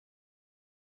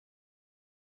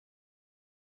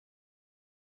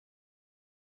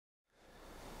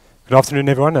Good afternoon,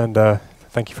 everyone, and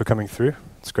thank you for coming through.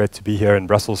 It's great to be here in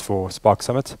Brussels for Spark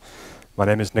Summit. My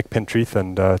name is Nick Pentreath,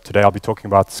 and today I'll be talking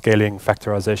about scaling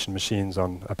factorization machines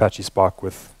on Apache Spark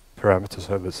with parameter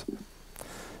servers.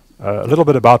 A little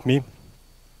bit about me.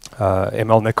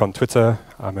 ML Nick on Twitter.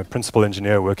 I'm a principal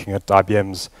engineer working at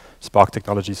IBM's Spark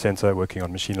Technology Center, working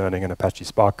on machine learning and Apache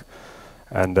Spark,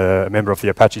 and a member of the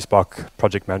Apache Spark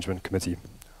Project Management Committee,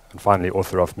 and finally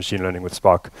author of Machine Learning with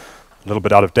Spark. A little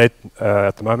bit out of date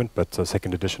at the moment, but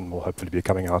second edition will hopefully be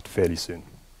coming out fairly soon.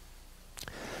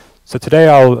 So today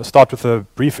I'll start with a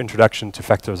brief introduction to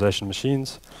factorization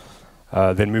machines,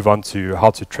 then move on to how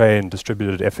to train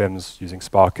distributed FMs using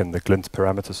Spark and the Glint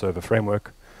parameter server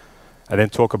framework, and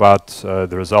then talk about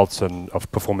the results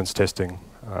of performance testing,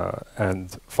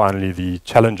 and finally the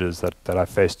challenges that I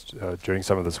faced during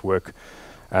some of this work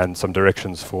and some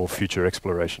directions for future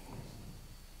exploration.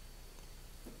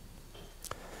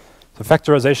 So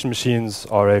factorization machines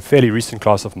are a fairly recent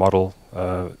class of model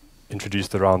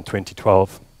introduced around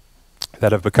 2012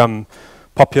 that have become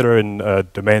popular in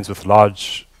domains with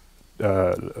large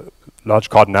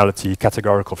cardinality,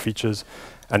 categorical features,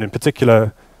 and in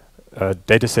particular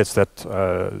data sets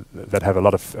that have a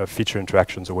lot of feature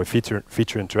interactions, or where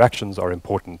feature interactions are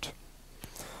important.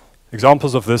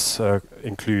 Examples of this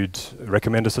include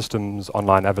recommender systems,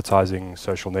 online advertising,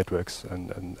 social networks,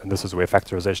 and this is where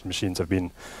factorization machines have been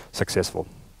successful.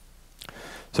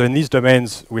 So in these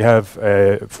domains, we have,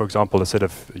 for example, a set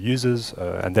of users,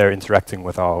 and they're interacting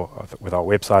with our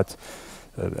website,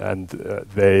 and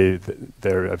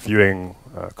they're viewing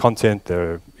content,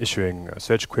 they're issuing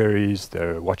search queries,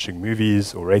 they're watching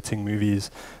movies or rating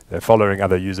movies, they're following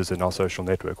other users in our social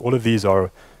network. All of these are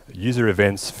user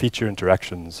events, feature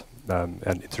interactions, and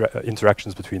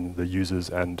interactions between the users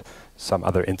and some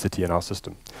other entity in our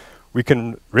system. We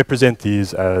can represent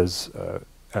these as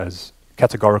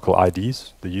categorical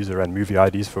IDs, the user and movie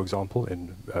IDs, for example,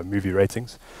 in movie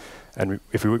ratings. And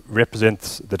if we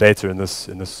represent the data in this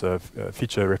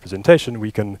feature representation,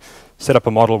 we can set up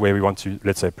a model where we want to,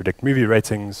 let's say, predict movie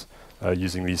ratings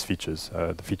using these features,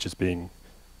 the features being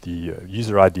the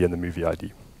user ID and the movie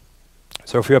ID.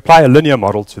 So if we apply a linear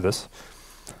model to this,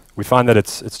 we find that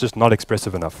it's just not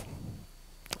expressive enough.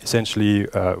 Essentially,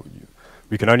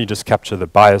 we can only just capture the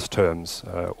bias terms,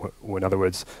 or in other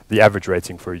words, the average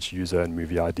rating for each user and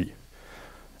movie ID.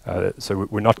 So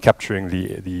we're not capturing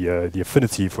the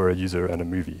affinity for a user and a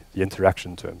movie, the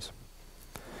interaction terms.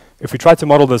 If we try to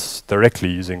model this directly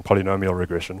using polynomial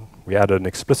regression, we add an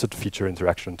explicit feature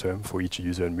interaction term for each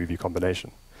user and movie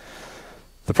combination.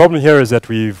 The problem here is that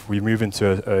we move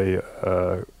into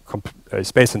a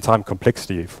space and time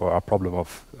complexity for our problem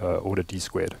of order d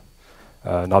squared.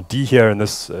 Now d here in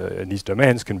these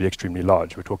domains can be extremely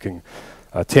large. We're talking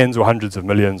tens or hundreds of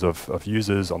millions of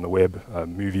users on the web,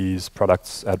 movies,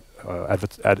 products,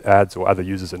 ads, or other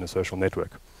users in a social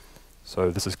network.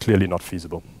 So this is clearly not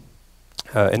feasible.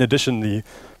 In addition, the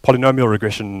polynomial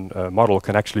regression model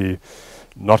can actually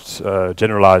not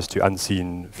generalize to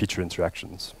unseen feature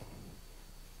interactions.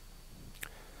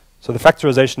 So the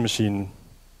factorization machine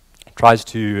tries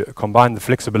to combine the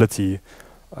flexibility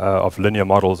of linear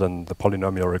models and the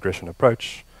polynomial regression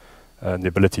approach, and the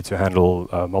ability to handle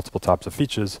multiple types of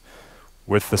features,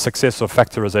 with the success of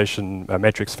factorization,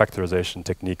 matrix factorization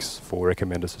techniques for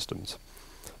recommender systems.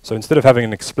 So instead of having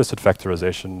an explicit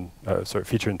factorization,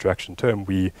 feature interaction term,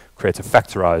 we create a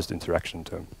factorized interaction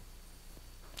term.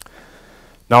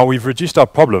 Now we've reduced our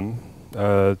problem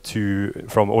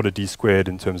from order d squared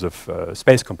in terms of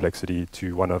space complexity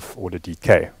to one of order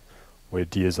dk, where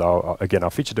d is again our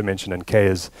feature dimension, and k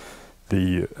is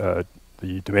the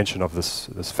dimension of this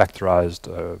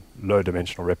factorized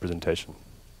low-dimensional representation.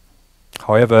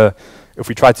 However, if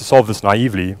we try to solve this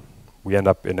naively, we end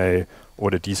up in a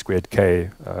order d squared k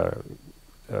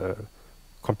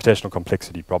computational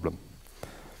complexity problem.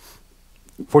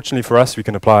 Fortunately for us, we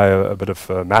can apply a bit of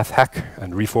a math hack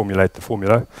and reformulate the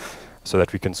formula so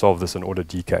that we can solve this in order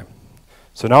dk.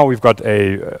 So now we've got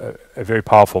a very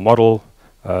powerful model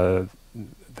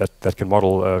that can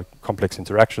model complex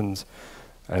interactions,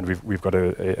 and we've got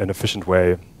an efficient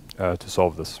way to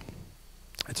solve this.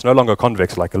 It's no longer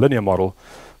convex like a linear model,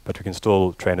 but we can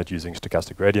still train it using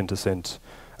stochastic gradient descent,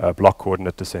 block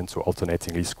coordinate descents, or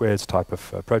alternating least squares type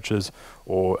of approaches,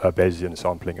 or Bayesian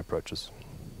sampling approaches.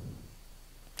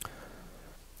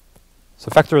 So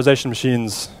factorization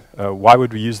machines, why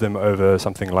would we use them over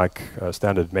something like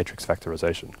standard matrix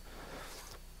factorization?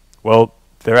 Well,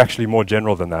 they're actually more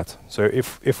general than that. So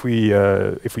if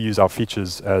we use our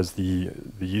features as the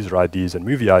user IDs and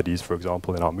movie IDs, for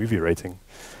example, in our movie rating,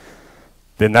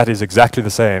 then that is exactly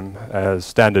the same as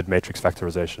standard matrix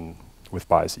factorization with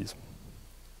biases.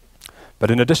 But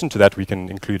in addition to that, we can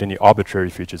include any arbitrary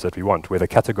features that we want, whether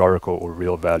categorical or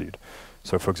real valued.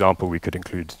 So for example, we could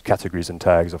include categories and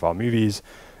tags of our movies,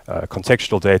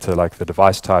 contextual data like the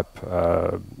device type,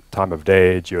 time of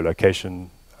day, geolocation,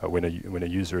 when a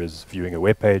user is viewing a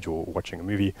web page or watching a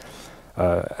movie.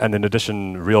 And in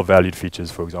addition, real valued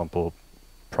features, for example,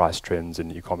 price trends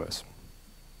in e-commerce.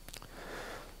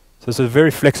 So it's a very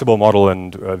flexible model,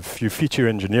 and through feature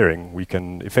engineering, we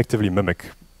can effectively mimic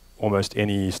almost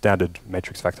any standard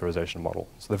matrix factorization model.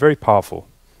 So they're very powerful.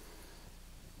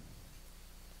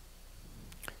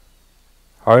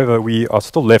 However, we are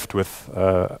still left with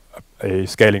a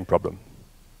scaling problem.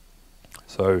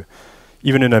 So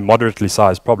even in a moderately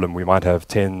sized problem, we might have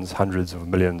tens, hundreds of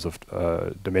millions of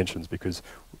dimensions, because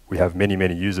we have many,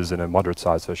 many users in a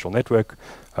moderate-sized social network,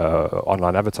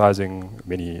 online advertising,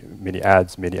 many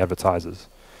ads, many advertisers.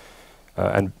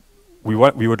 And we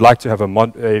would like to have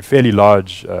a fairly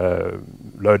large,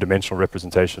 low-dimensional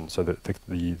representation, so that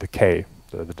the K,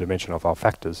 the dimension of our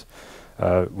factors,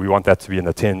 we want that to be in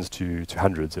the tens to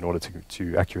hundreds in order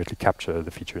to accurately capture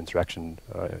the feature interaction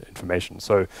information.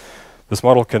 So this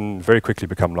model can very quickly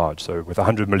become large. So with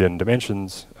 100 million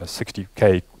dimensions,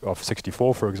 60K of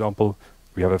 64, for example,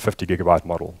 we have a 50 gigabyte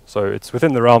model. So it's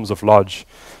within the realms of large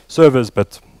servers,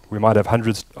 but we might have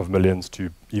hundreds of millions to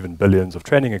even billions of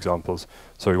training examples.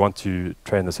 So we want to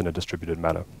train this in a distributed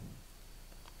manner.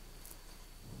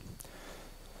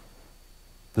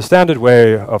 The standard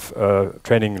way of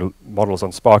training models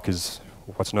on Spark is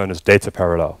what's known as data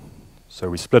parallel. So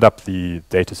we split up the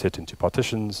data set into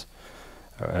partitions,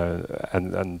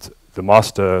 and the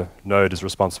master node is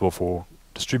responsible for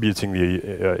distributing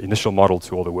the initial model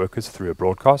to all the workers through a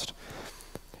broadcast.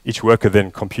 Each worker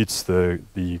then computes the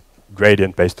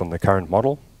gradient based on the current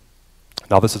model.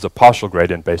 Now this is a partial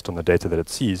gradient based on the data that it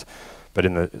sees, but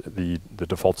in the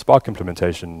default Spark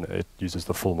implementation, it uses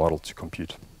the full model to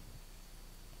compute.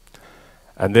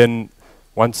 And then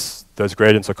once those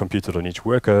gradients are computed on each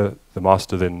worker, the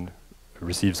master then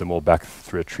receives them all back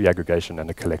through a tree aggregation and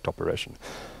a collect operation.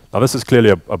 Now this is clearly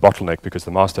a bottleneck, because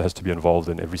the master has to be involved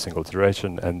in every single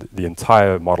iteration, and the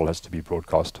entire model has to be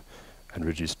broadcast and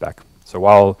reduced back. So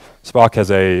while Spark has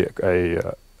a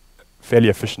fairly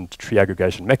efficient tree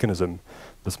aggregation mechanism,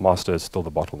 this master is still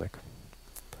the bottleneck.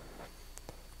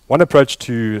 One approach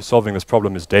to solving this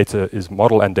problem is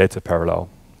model and data parallel,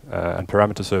 and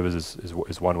parameter servers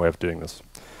is one way of doing this.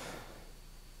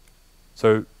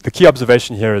 So the key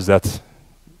observation here is that,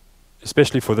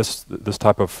 especially for this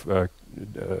type of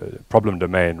problem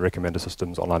domain, recommender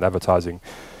systems, online advertising,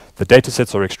 the data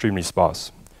sets are extremely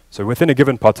sparse. So within a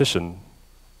given partition,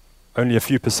 only a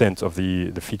few % of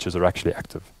the features are actually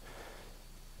active.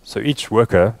 So each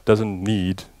worker doesn't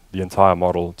need the entire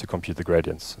model to compute the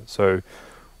gradients. So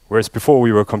whereas before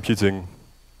we were computing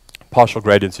partial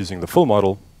gradients using the full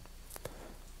model,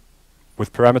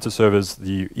 with parameter servers,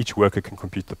 each worker can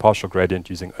compute the partial gradient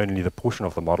using only the portion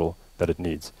of the model that it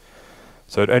needs.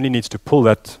 So it only needs to pull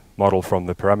that model from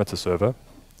the parameter server,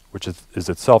 which is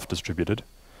itself distributed.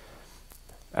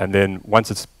 And then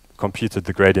once it's computed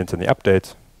the gradient and the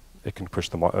update, it can push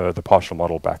the partial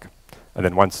model back. And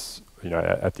then once,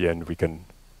 at the end,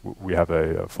 we have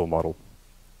a full model.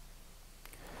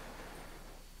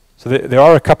 So there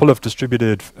are a couple of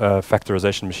distributed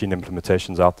factorization machine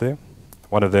implementations out there.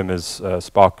 One of them is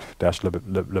Spark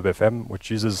DataFrames, which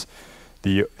uses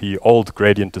the old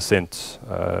gradient descent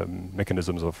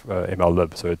mechanisms of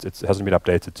ML-lib. So it hasn't been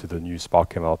updated to the new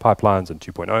Spark ML pipelines and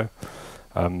 2.0.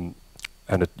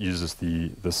 And it uses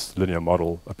this linear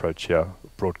model approach here,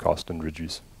 broadcast and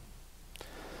reduce.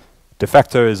 De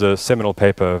facto is a seminal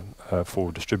paper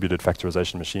for distributed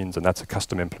factorization machines, and that's a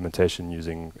custom implementation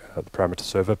using the parameter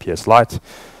server, PS Lite.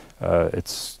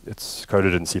 It's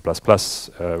coded in C++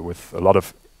 with a lot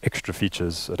of extra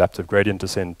features: adaptive gradient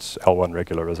descent, L1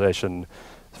 regularization,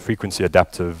 frequency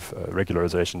adaptive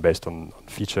regularization based on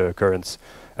feature occurrence,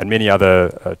 and many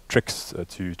other tricks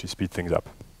to speed things up.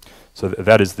 So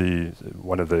that is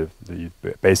one of the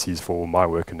bases for my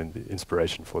work and the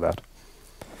inspiration for that.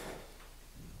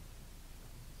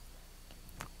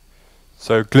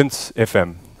 So Glint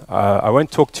FM. I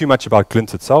won't talk too much about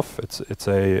Glint itself. It's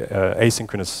a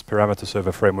asynchronous parameter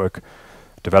server framework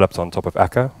developed on top of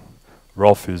Akka.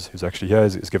 Rolf, who's actually here,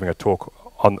 is giving a talk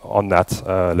on that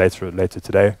later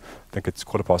today. I think it's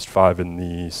 5:15 in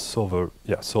the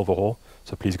Silver Hall.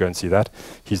 So please go and see that.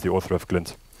 He's the author of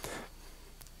Glint.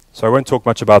 So I won't talk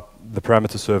much about the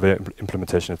parameter server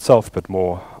implementation itself, but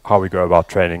more how we go about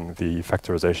training the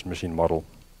factorization machine model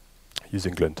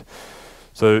using Glint.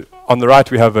 So on the right,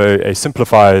 we have a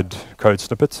simplified code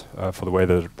snippet for the way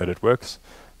that it works.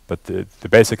 But the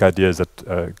basic idea is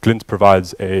that Glint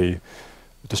provides a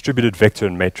distributed vector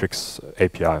and matrix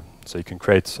API. So you can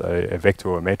create a vector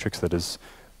or a matrix that is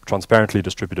transparently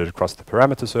distributed across the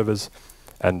parameter servers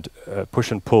and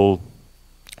push and pull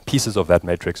pieces of that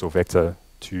matrix or vector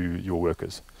to your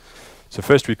workers. So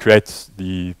first we create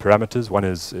the parameters. One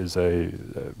is a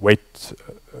weight,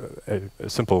 a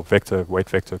simple vector, weight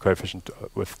vector coefficient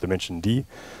with dimension d,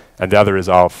 and the other is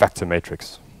our factor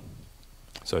matrix.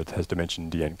 So it has dimension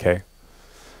d and k.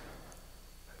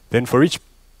 Then for each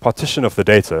partition of the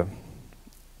data,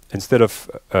 instead of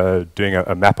doing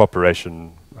a map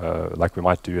operation like we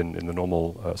might do in the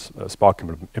normal Spark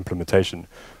implementation,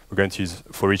 we're going to use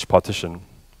for each partition,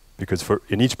 because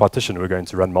in each partition we're going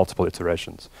to run multiple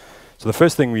iterations. So the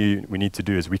first thing we need to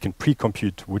do is we can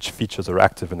pre-compute which features are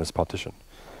active in this partition.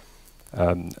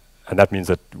 And that means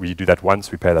that we do that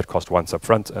once, we pay that cost once up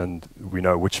front, and we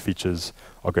know which features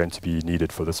are going to be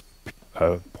needed for this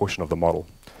portion of the model.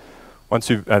 Once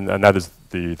you've, and that is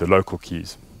the local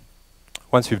keys.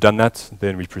 Once we've done that,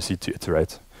 then we proceed to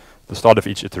iterate. At the start of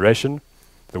each iteration,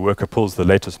 the worker pulls the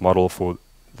latest model for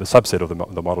the subset of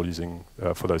the model using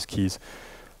for those keys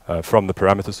from the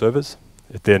parameter servers.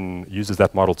 It then uses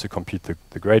that model to compute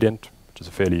the gradient, which is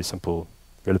a fairly simple,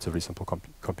 relatively simple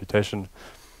computation.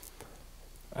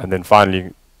 And then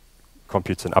finally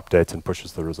computes an update and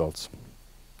pushes the results.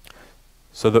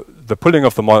 So the pulling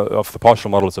of the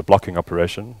partial model is a blocking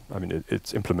operation. I mean,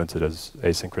 it's implemented as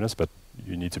asynchronous, but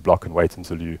you need to block and wait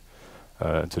until you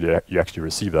actually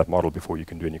receive that model before you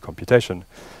can do any computation.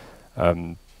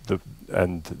 And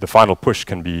the final push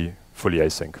can be fully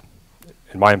async.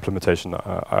 In my implementation,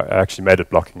 I actually made it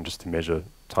blocking just to measure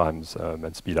times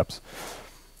and speed ups,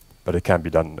 but it can be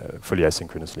done fully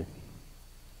asynchronously.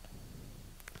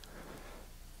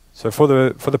 So for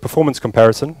the performance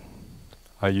comparison,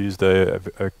 I used a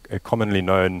commonly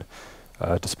known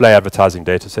display advertising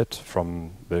dataset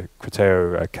from the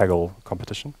Criteo Kaggle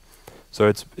competition. So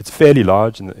it's fairly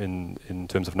large in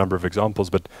terms of number of examples,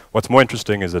 but what's more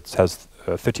interesting is it has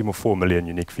 34 million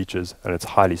unique features, and it's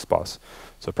highly sparse.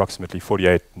 So approximately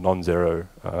 48 non-zero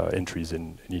entries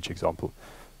in each example.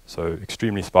 So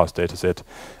extremely sparse data set.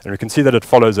 And we can see that it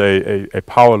follows a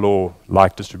power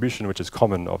law-like distribution, which is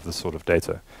common of this sort of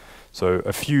data. So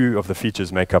a few of the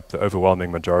features make up the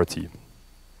overwhelming majority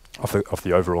of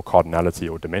the overall cardinality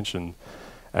or dimension.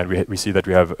 And we see that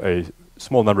we have a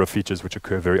small number of features which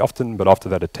occur very often, but after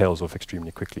that it tails off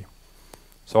extremely quickly.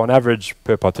 So on average,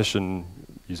 per partition,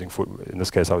 in this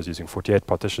case I was using 48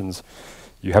 partitions,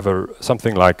 you have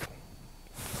something like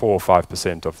 4 or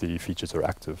 5% of the features are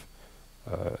active.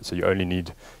 So you only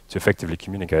need to effectively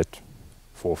communicate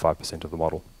 4 or 5% of the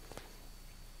model.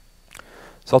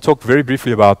 So I'll talk very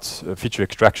briefly about feature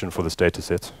extraction for this data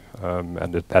set,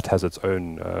 and that has its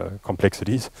own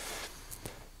complexities.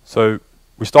 So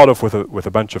we start off with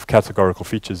a bunch of categorical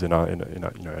features in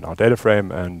our data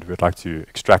frame, and we'd like to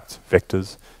extract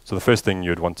vectors. So the first thing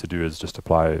you'd want to do is just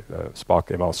apply Spark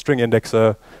ML string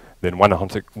indexer, then one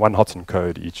hot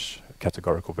encode each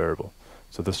categorical variable.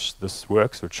 So this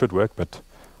works, or it should work, but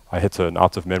I hit an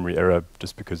out-of-memory error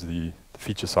just because the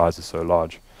feature size is so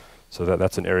large. So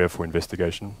that's an area for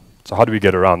investigation. So how do we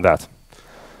get around that?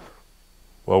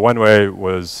 Well, one way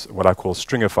was what I call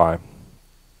stringify.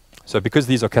 So because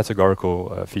these are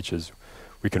categorical features,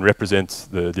 we can represent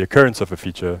the occurrence of a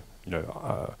feature.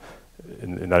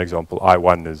 In that example,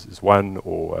 I1 is 1,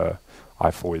 or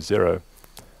I4 is 0,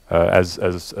 as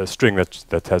a string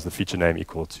that has the feature name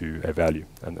equal to a value,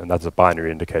 and that's a binary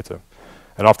indicator.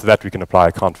 And after that, we can apply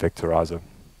a count vectorizer,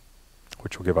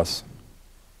 which will give us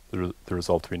the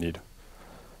result we need.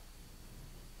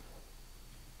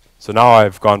 So now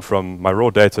I've gone from my raw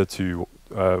data to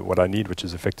what I need, which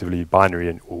is effectively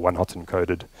binary or one hot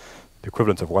encoded, the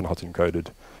equivalent of one hot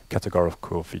encoded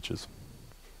categorical features.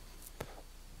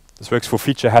 This works for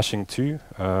feature hashing too.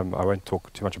 I won't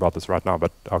talk too much about this right now,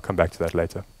 but I'll come back to that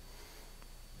later.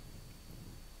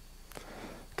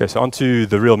 Okay, so on to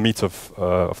the real meat of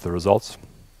the results.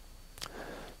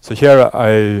 So here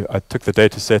I took the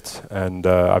data set and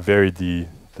I varied the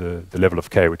level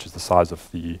of k, which is the size of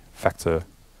the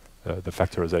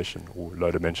factorization or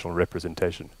low-dimensional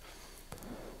representation.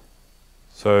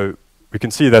 So we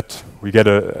can see that we get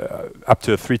up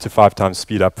to a 3 to 5 times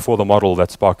speed up for the model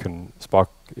that Spark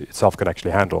itself can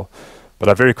actually handle. But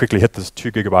I very quickly hit this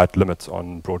 2 gigabyte limit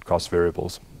on broadcast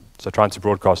variables. So trying to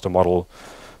broadcast a model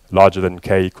larger than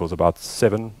k equals about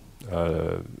 7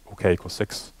 or k equals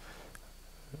 6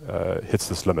 hits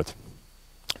this limit.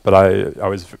 But I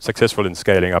was successful in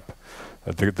scaling up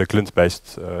the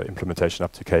Glint-based implementation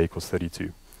up to k equals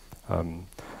 32.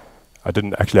 I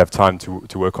didn't actually have time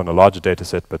to work on a larger data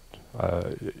set, but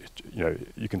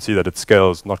you can see that it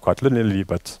scales not quite linearly,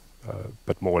 but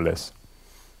but more or less.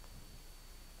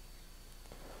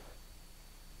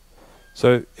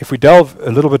 So if we delve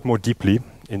a little bit more deeply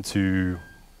into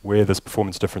where this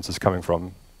performance difference is coming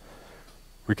from,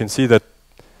 we can see that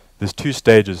there's two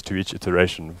stages to each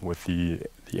iteration with the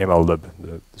ML lib,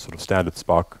 the sort of standard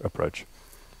Spark approach.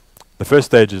 The first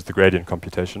stage is the gradient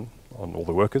computation on all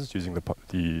the workers using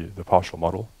the partial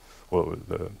model, or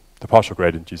the partial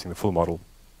gradient using the full model.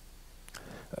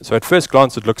 So at first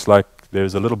glance, it looks like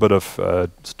there's a little bit of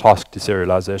task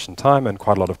deserialization time and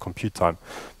quite a lot of compute time.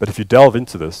 But if you delve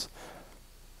into this,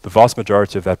 the vast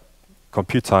majority of that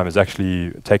compute time is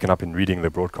actually taken up in reading the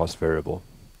broadcast variable.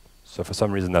 So for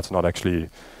some reason, that's not actually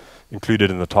included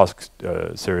in the task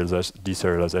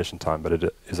deserialization time, but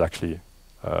it is actually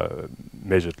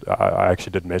measured. I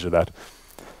actually did measure that.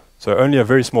 So only a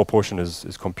very small portion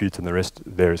is compute, and the rest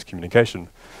there is communication.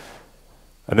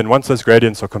 And then once those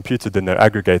gradients are computed, then they're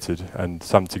aggregated and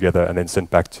summed together and then sent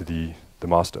back to the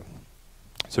master.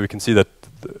 So we can see that,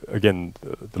 again,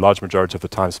 the large majority of the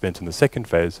time spent in the second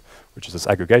phase, which is this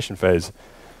aggregation phase,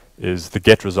 is the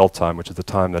get result time, which is the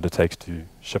time that it takes to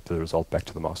ship the result back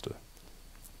to the master.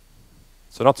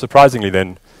 So not surprisingly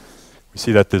then, we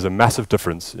see that there's a massive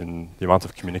difference in the amount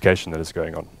of communication that is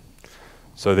going on.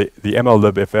 So the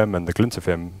MLlib.fm and the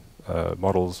Glint.fm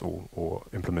models or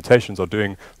implementations are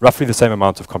doing roughly the same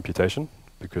amount of computation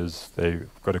because they've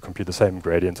got to compute the same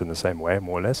gradient in the same way,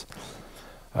 more or less.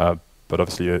 But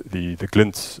obviously the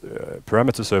Glint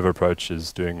parameter server approach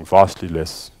is doing vastly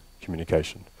less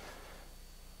communication.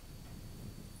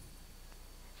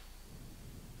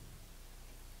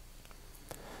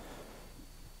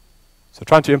 So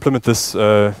trying to implement this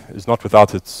is not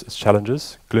without its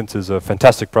challenges. Glint is a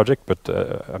fantastic project, but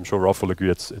I'm sure Rolf will agree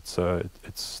it's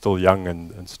still young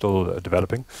and still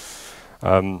developing.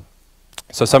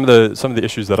 So some of the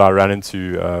issues that I ran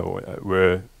into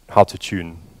were how to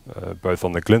tune, both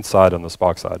on the Glint side and the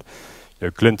Spark side. You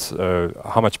know, Glint,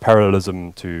 how much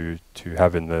parallelism to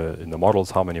have in the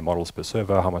models, how many models per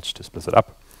server, how much to split it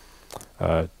up.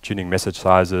 Tuning message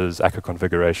sizes, Akka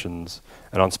configurations,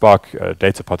 and on Spark,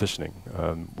 data partitioning,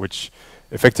 which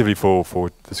effectively for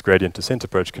this gradient descent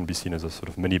approach can be seen as a sort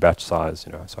of mini batch size.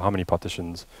 You know, so how many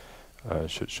partitions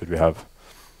should we have?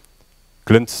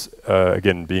 Glint,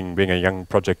 again, being a young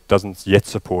project, doesn't yet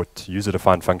support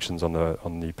user-defined functions on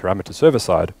the parameter server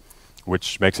side,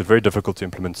 which makes it very difficult to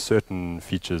implement certain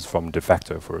features from de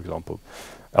facto, for example,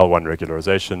 L1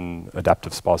 regularization,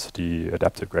 adaptive sparsity,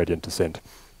 adaptive gradient descent.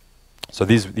 So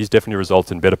these definitely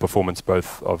result in better performance,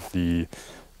 both of the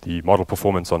model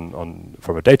performance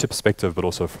from a data perspective, but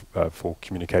also for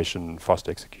communication, fast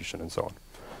execution, and so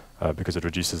on, because it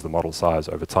reduces the model size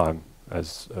over time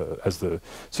as the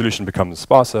solution becomes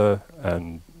sparser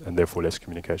and therefore less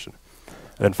communication.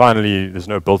 And then finally, there's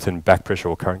no built-in back pressure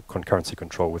or concurrency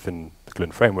control within the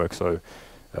Glint framework, so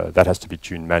that has to be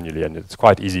tuned manually, and it's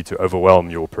quite easy to overwhelm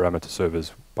your parameter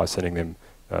servers by sending them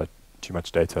too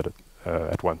much data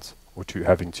at once, or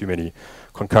having too many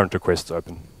concurrent requests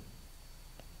open.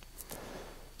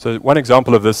 So one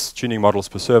example of this, tuning models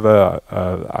per server,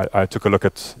 I took a look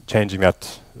at changing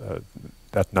that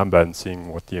number and seeing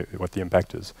what the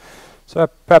impact is. So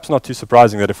perhaps not too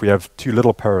surprising that if we have too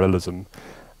little parallelism,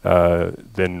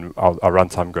 then our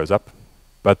runtime goes up.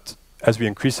 But as we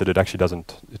increase it,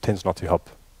 it tends not to help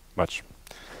much.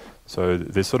 So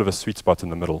there's sort of a sweet spot in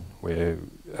the middle where,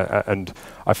 and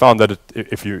I found that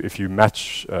if you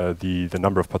match the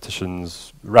number of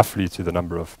partitions roughly to the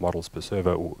number of models per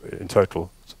server, or in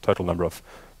total number of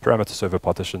parameter server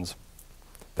partitions,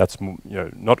 that's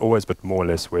not always, but more or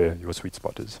less where your sweet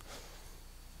spot is.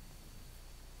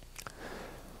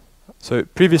 So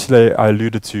previously I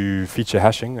alluded to feature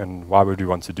hashing, and why would we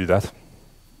want to do that?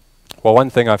 Well, one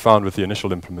thing I found with the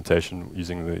initial implementation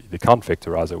using the count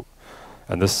vectorizer,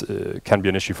 and this can be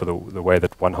an issue for the way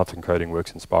that one-hot encoding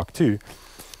works in Spark 2,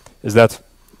 is that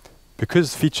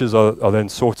because features are then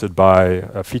sorted by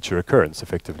feature occurrence,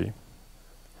 effectively,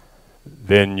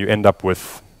 then you end up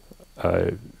with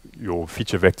your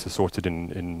feature vector sorted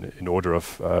in order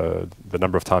of the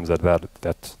number of times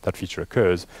that feature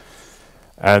occurs.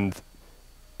 And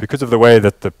because of the way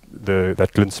that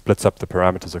that Glint splits up the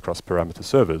parameters across parameter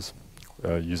servers,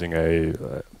 using a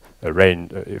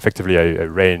range, effectively a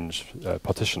range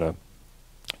partitioner,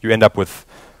 you end up with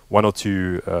one or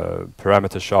two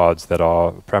parameter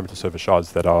server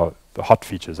shards that are the hot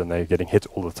features, and they're getting hit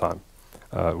all the time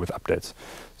with updates.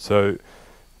 So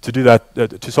to do that,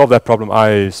 to solve that problem,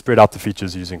 I spread out the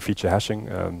features using feature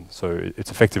hashing. So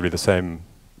it's effectively the same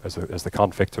as the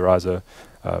count vectorizer,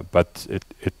 but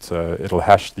it'll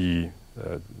hash the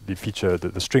the feature,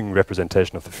 the string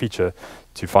representation of the feature,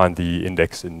 to find the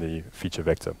index in the feature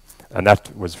vector. And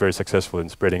that was very successful in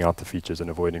spreading out the features and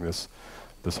avoiding this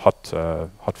hot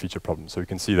feature problem. So we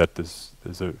can see that there's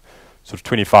a sort of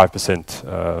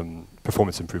 25%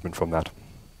 performance improvement from that.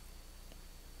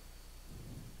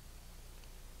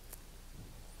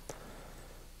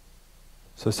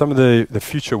 So some of the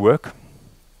future work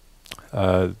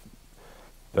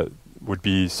would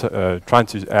be trying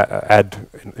to add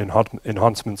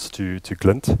enhancements to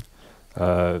Glint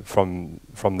from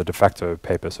the de facto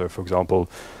paper. So for example,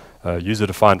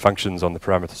 user-defined functions on the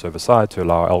parameter server side to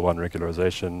allow L1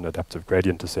 regularization, adaptive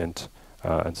gradient descent,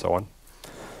 and so on.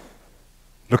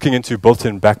 Looking into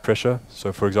built-in back pressure.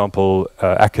 So for example,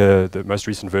 Akka, the most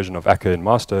recent version of Akka in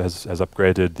master has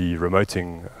upgraded the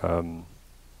remoting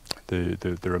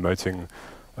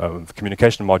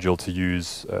communication module to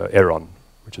use Aeron,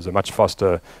 which is a much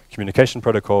faster communication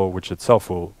protocol, which itself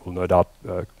will no doubt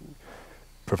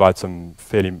provide some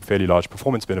fairly large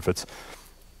performance benefits.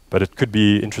 But it could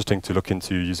be interesting to look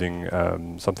into using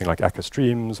something like Akka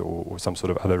streams or some sort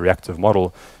of other reactive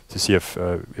model to see if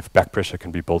back pressure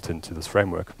can be built into this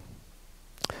framework.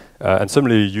 And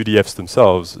similarly, UDFs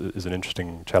themselves is an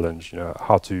interesting challenge.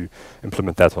 How to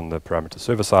implement that on the parameter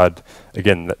server side.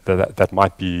 Again, that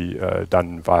might be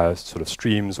done via sort of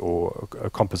streams or a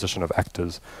composition of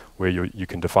actors, where you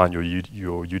can define your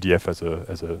UDF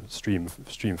as a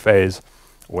stream phase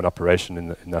or an operation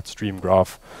in that stream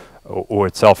graph, or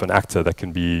itself an actor that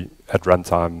can be at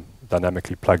runtime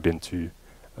dynamically plugged into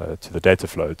to the data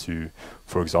flow to,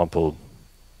 for example,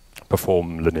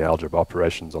 perform linear algebra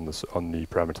operations on the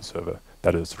parameter server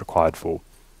that is required for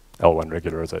L1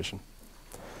 regularization.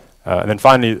 And then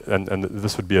finally, and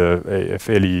this would be a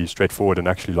fairly straightforward and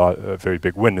actually a very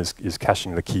big win, is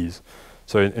caching the keys.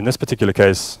 So in this particular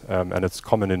case, and it's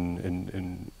common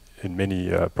in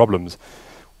many problems,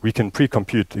 we can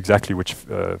pre-compute exactly which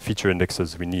feature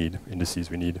indices we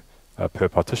need per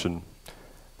partition.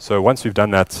 So once we've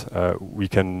done that, we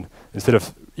can, instead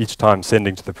of each time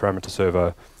sending to the parameter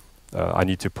server, I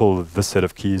need to pull this set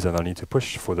of keys and I need to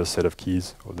push for this set of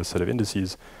keys or this set of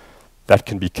indices, that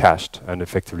can be cached, and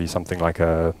effectively something like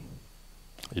a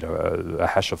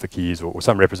hash of the keys or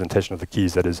some representation of the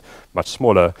keys that is much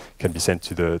smaller can be sent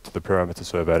to the parameter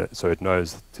server, so it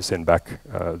knows to send back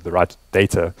the right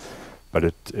data, but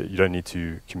you don't need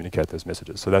to communicate those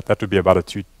messages. So that would be about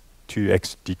a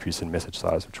 2x decrease in message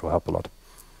size, which will help a lot.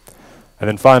 And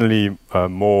then finally,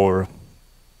 more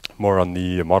on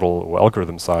the model or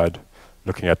algorithm side,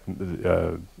 looking at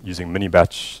using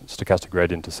mini-batch stochastic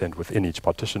gradient descent within each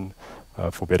partition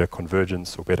for better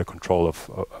convergence or better control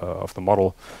of the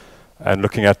model, and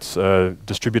looking at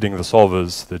distributing the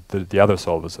solvers, the other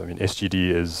solvers. I mean,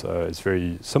 SGD is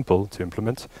very simple to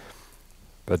implement,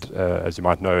 but as you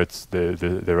might know,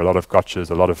 there are a lot of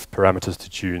gotchas, a lot of parameters to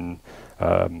tune.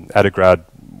 Adagrad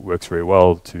works very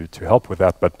well to help with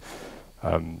that, but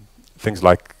things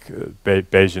like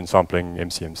Bayesian sampling,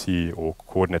 MCMC, or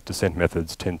coordinate descent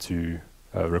methods tend to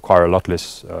require a lot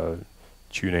less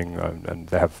tuning, and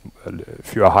they have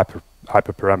fewer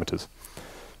hyperparameters.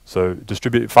 So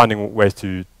finding ways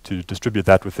to distribute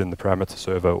that within the parameter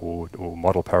server or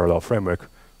model parallel framework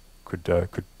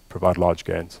could provide large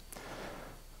gains.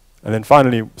 And then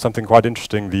finally, something quite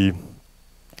interesting,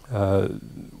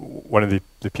 one of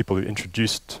the people who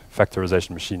introduced factorization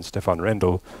machines, Stefan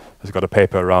Rendel, has got a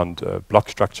paper around block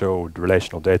structure or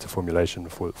relational data formulation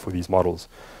for these models.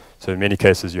 So in many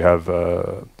cases, you have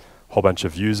a whole bunch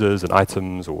of users and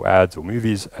items or ads or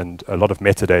movies and a lot of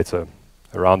metadata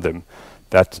around them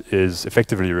that is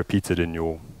effectively repeated in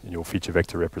your feature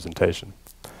vector representation.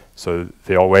 So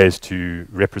there are ways to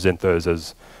represent those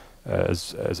as a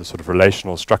sort of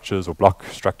relational structures or block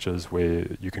structures where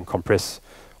you can compress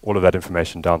all of that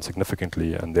information down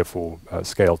significantly and therefore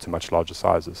scale to much larger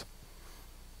sizes.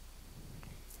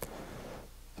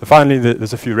 So finally,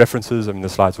 there's a few references. I mean, the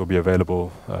slides will be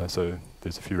available, so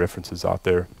there's a few references out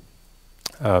there.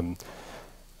 And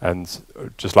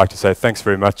just like to say thanks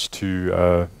very much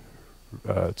to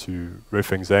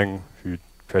Ruifeng Zheng, who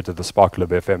created the Spark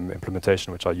libfm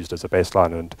implementation, which I used as a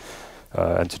baseline,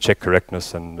 and to check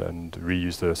correctness and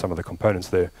reuse some of the components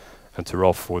there, and to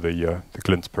Rolf for the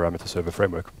Glint parameter server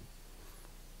framework.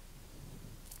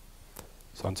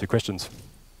 So on to questions.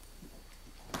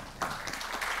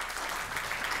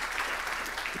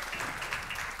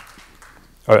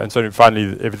 Oh, and so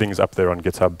finally, everything is up there on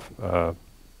GitHub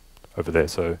over there.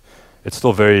 So it's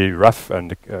still very rough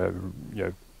and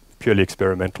purely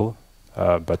experimental,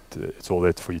 but it's all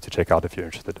there for you to check out if you're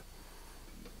interested.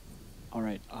 All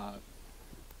right.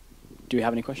 Do we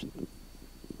have any questions?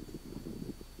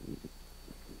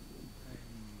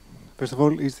 First of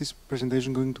all, is this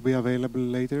presentation going to be available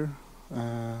later?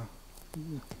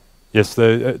 Yes,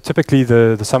 typically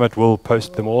the summit will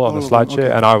post them all on a slide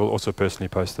share, and I will also personally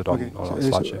post it on a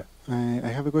slide share.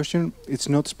 I have a question. It's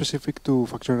not specific to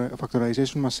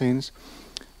factorization machines.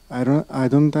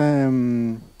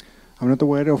 I'm not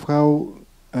aware of how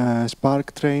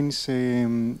Spark trains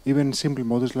even simple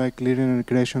models like linear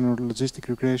regression or logistic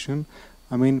regression.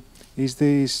 I mean, is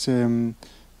this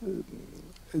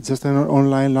just an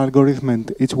online algorithm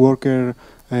and each worker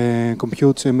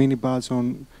computes a mini batch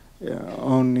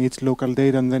on its local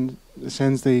data and then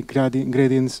sends the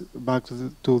gradients back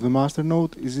to the master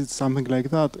node? Is it something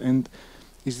like that? And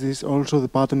is this also the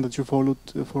pattern that you followed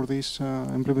for this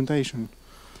implementation?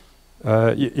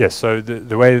 Yes. So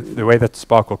the way that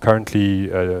Spark will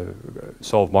currently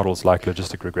solve models like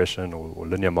logistic regression or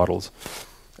linear models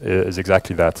is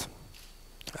exactly that.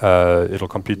 It'll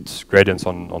compute gradients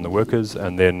on the workers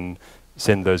and then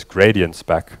send those gradients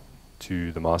back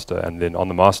to the master, and then on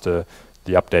the master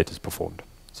the update is performed.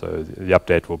 So the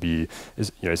update will be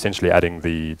essentially adding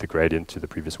the gradient to the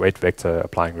previous weight vector,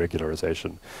 applying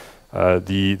regularization.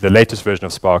 The latest version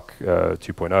of Spark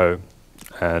 2.0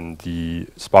 and the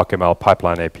Spark ML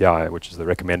pipeline API, which is the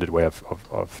recommended way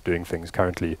of doing things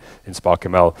currently in Spark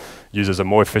ML, uses a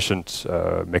more efficient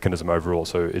mechanism overall.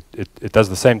 So it does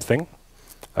the same thing,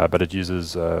 but it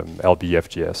uses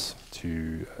LBFGS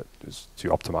to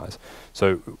optimize.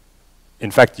 So in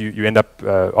fact, you end up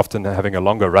often having a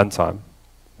longer runtime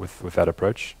with that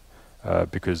approach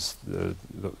because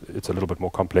it's a little bit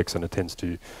more complex and it tends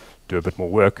to do a bit more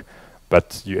work,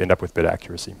 but you end up with better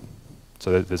accuracy.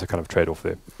 So there's a kind of trade-off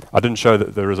there. I didn't show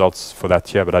the results for that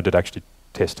here, but I did actually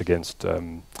test against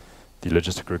the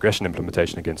logistic regression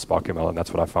implementation against Spark ML, and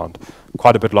that's what I found.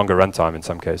 Quite a bit longer runtime in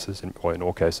some cases, or in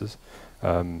all cases,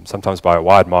 sometimes by a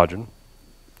wide margin,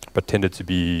 but tended to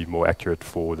be more accurate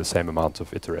for the same amount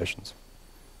of iterations.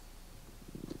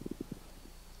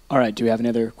 All right, do we have any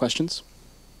other questions?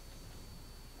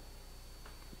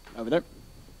 Over there.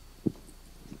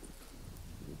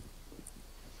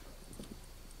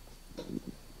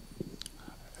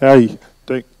 Hi,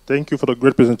 thank you for the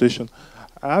great presentation.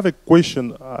 I have a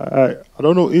question. I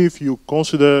don't know if you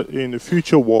consider in the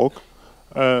future work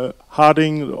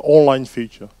adding the online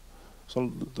feature.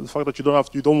 So the fact that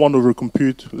you don't want to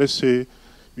recompute. Let's say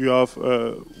you have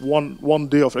one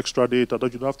day of extra data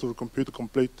that you don't have to recompute the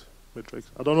complete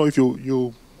matrix. I don't know if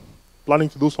you planning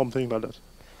to do something like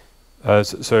that.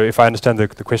 So if I understand the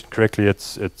question correctly,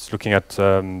 it's looking at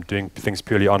doing things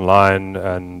purely online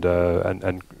and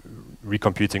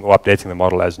recomputing or updating the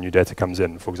model as new data comes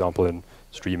in, for example, in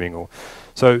streaming. Or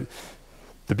so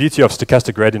the beauty of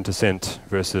stochastic gradient descent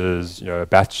versus a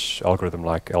batch algorithm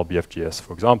like LBFGS,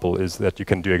 for example, is that you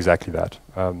can do exactly that.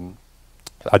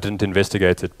 I didn't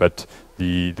investigate it, but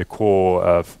the core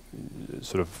of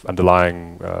sort of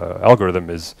underlying algorithm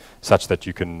is such that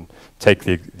you can take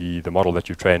the model that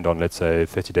you've trained on, let's say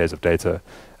 30 days of data,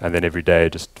 and then every day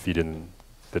just feed in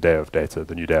the day of data,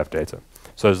 the new day of data.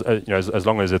 So as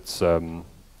long as it's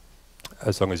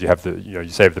as long as you have you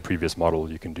save the previous model,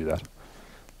 you can do that.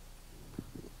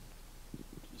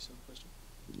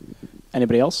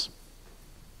 Anybody else?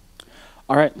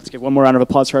 All right, let's give one more round of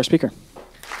applause for our speaker.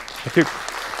 Thank you.